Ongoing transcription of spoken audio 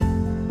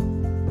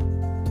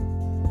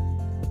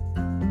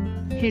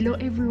Hello,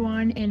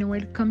 everyone, and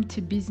welcome to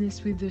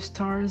Business with the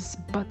Stars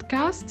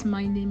podcast.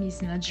 My name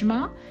is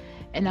Najma,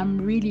 and I'm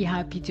really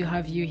happy to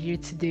have you here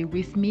today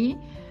with me.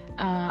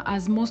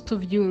 As most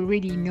of you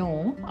already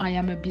know, I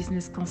am a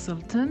business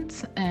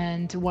consultant,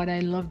 and what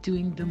I love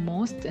doing the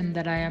most and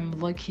that I am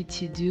lucky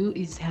to do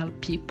is help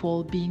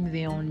people being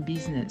their own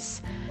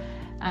business.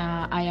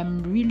 I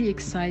am really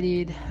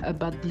excited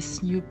about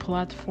this new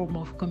platform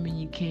of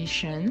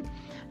communication.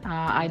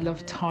 I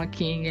love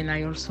talking and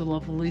I also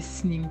love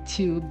listening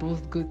too,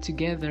 both go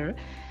together.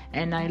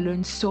 And I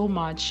learned so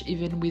much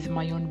even with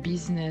my own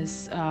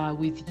business,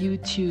 with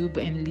YouTube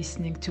and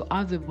listening to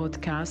other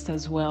podcasts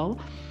as well.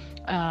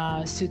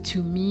 So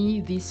to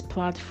me, this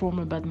platform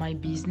about my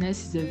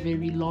business is a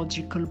very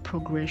logical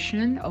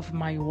progression of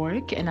my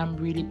work, and I'm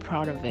really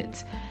proud of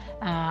it.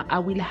 I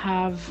will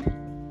have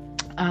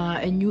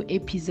a new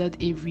episode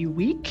every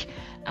week.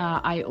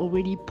 I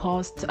already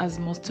post, as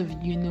most of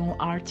you know,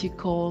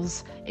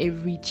 articles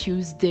every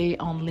Tuesday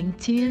on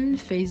LinkedIn,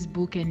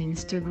 Facebook, and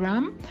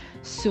Instagram.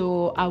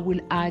 So I will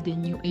add a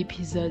new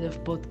episode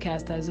of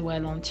podcast as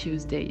well on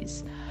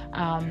Tuesdays.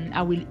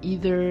 I will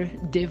either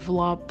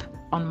develop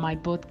on my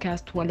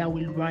podcast while I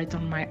will write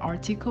on my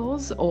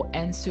articles, or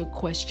answer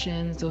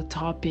questions or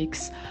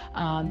topics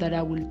that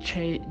I will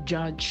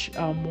judge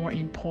more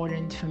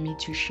important for me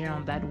to share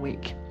on that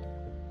week.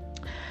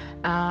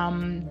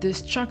 The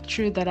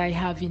structure that I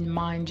have in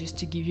mind, just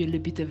to give you a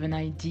little bit of an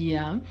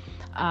idea,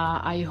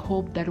 I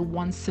hope that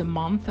once a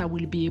month I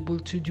will be able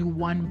to do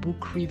one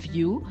book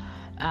review.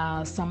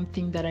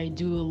 Something that I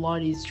do a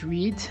lot is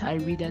read. I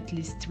read at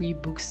least 3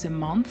 books a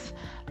month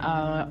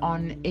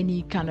on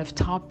any kind of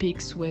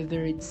topics,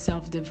 whether it's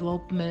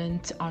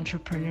self-development,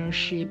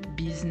 entrepreneurship,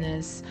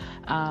 business,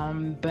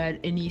 but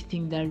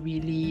anything that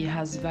really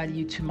has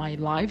value to my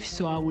life.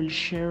 So I will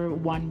share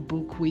one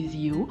book with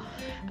you.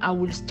 I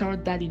will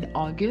start that in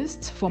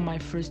August for my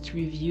first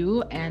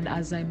review, and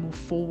as I move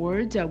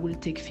forward, I will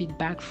take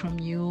feedback from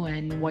you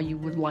and what you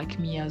would like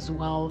me as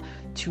well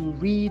to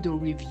read or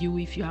review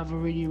if you have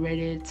already read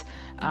it,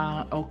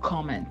 or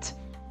comment.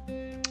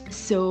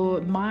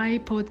 So my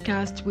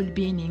podcast will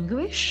be in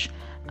English,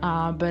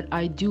 but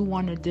I do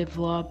want to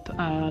develop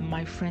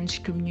my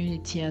French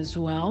community as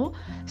well.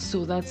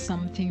 So that's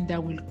something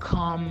that will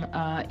come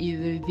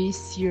either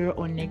this year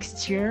or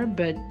next year,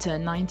 but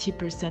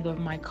 90% of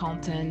my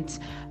content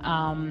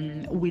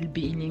will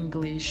be in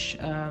English,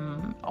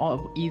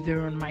 or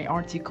either on my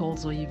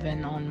articles or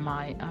even on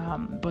my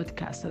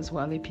podcast as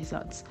well,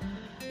 episodes.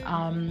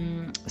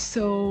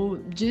 So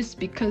just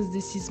because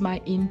this is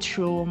my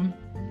intro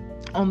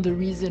on the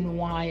reason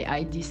why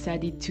I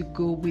decided to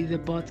go with a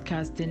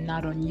podcast and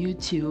not on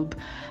YouTube,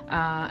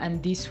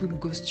 and this will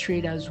go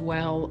straight as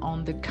well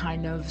on the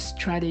kind of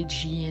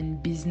strategy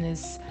and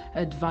business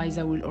advice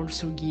I will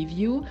also give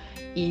you,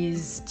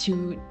 is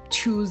to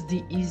choose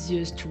the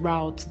easiest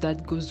route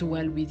that goes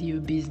well with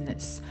your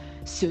business.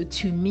 So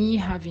to me,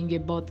 having a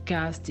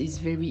podcast is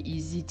very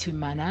easy to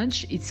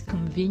manage, it's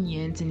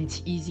convenient, and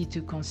it's easy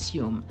to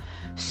consume.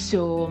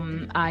 So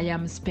I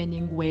am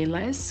spending way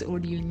less.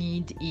 All you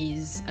need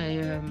is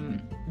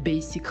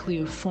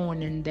basically a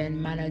phone, and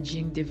then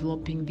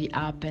developing the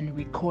app and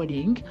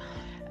recording.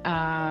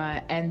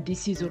 And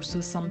this is also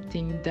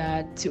something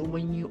that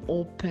when you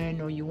open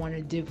or you want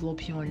to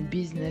develop your own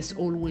business,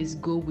 always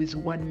go with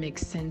what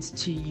makes sense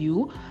to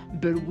you,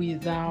 but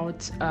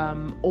without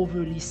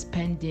overly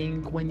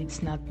spending when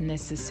it's not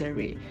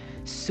necessary.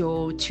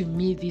 So to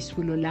me, this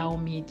will allow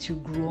me to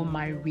grow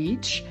my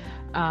reach,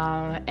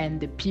 and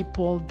the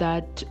people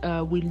that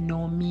will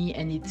know me,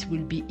 and it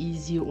will be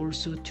easy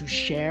also to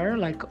share.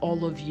 Like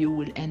all of you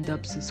will end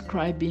up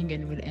subscribing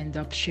and will end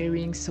up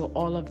sharing, so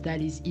all of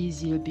that is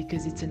easier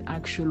because it's an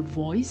actual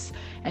voice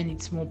and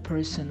it's more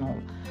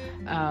personal.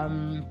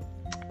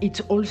 It's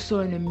also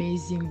an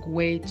amazing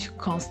way to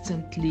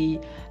constantly,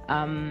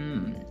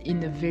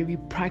 in a very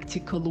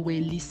practical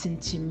way, listen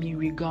to me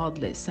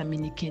regardless. I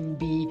mean, it can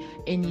be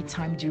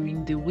anytime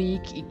during the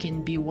week. It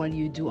can be while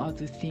you do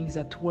other things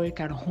at work,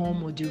 at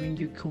home, or during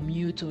your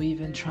commute, or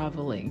even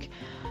traveling.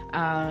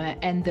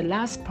 And the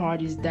last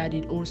part is that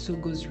it also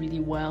goes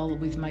really well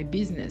with my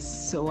business.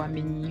 So, I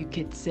mean, you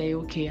could say,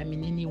 okay, I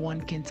mean,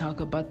 anyone can talk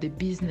about the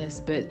business,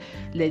 but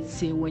let's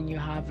say when you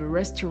have a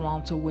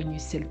restaurant or when you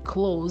sell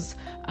clothes,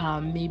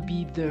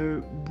 maybe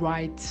the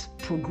right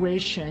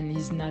progression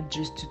is not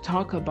just to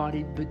talk about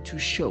it, but to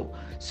show.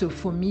 So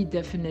for me,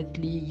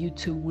 definitely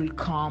YouTube will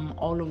come,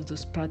 all of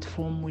those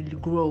platforms will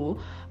grow,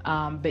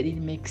 but it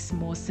makes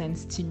more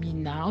sense to me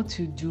now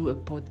to do a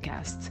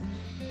podcast.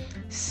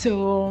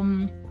 So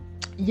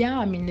yeah,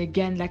 I mean,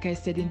 again, like I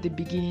said in the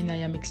beginning, I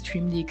am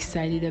extremely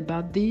excited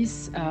about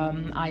this.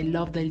 I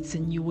love that it's a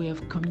new way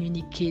of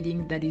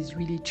communicating that is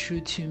really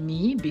true to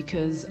me,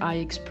 because I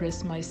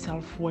express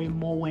myself way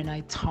more when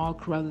I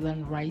talk rather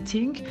than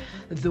writing,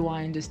 though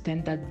I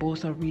understand that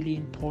both are really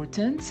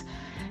important.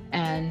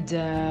 And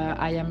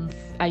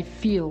I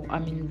feel, I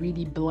mean,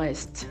 really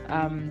blessed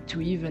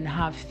to even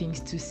have things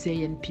to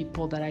say and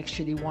people that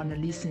actually want to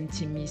listen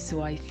to me.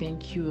 So I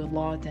thank you a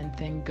lot and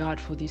thank God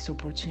for this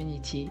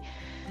opportunity.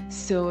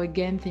 So So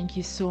again, thank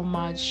you so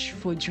much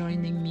for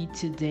joining me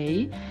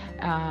today,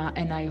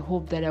 and I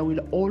hope that I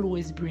will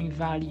always bring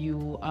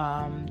value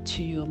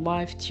to your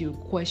life, to your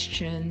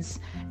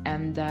questions,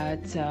 and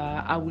that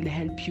I will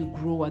help you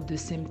grow at the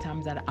same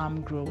time that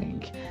I'm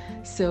growing.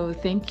 So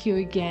thank you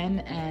again,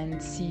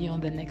 and see you on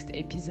the next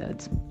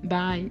episode.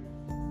 Bye.